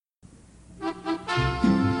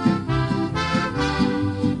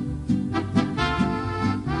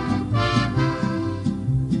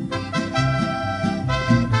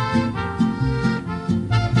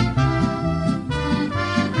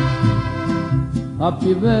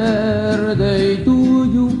Happy birthday to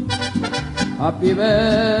you. Happy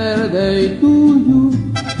birthday to you.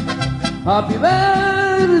 Happy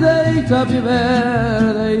birthday, happy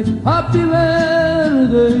birthday, happy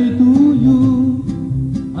birthday to you.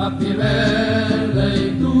 Happy birthday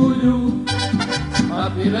to you.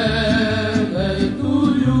 Happy birthday to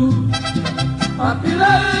you. Happy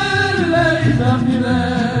birthday, happy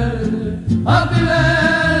birthday, happy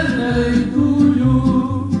birthday to you.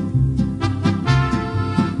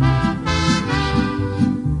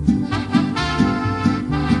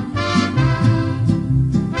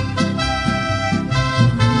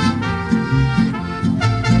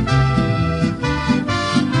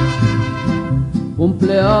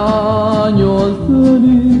 Cumpleaños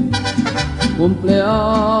feliz,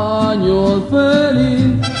 cumpleaños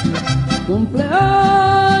feliz,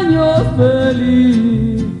 cumpleaños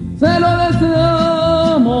feliz. Se lo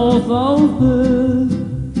deseamos a usted,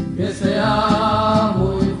 que sea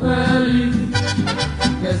muy feliz,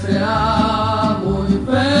 que sea muy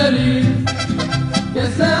feliz, que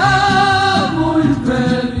sea muy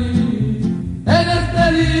feliz en este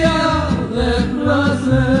día de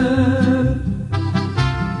placer.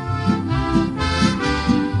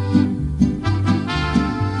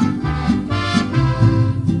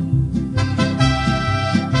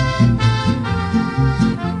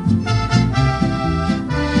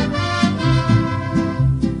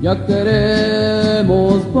 Ya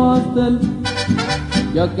queremos pastel,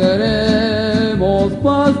 ya queremos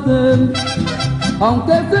pastel,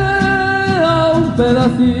 aunque sea un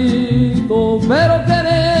pedacito, pero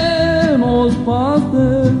queremos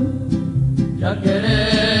pastel. Ya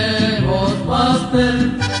queremos pastel,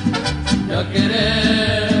 ya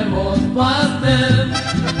queremos pastel,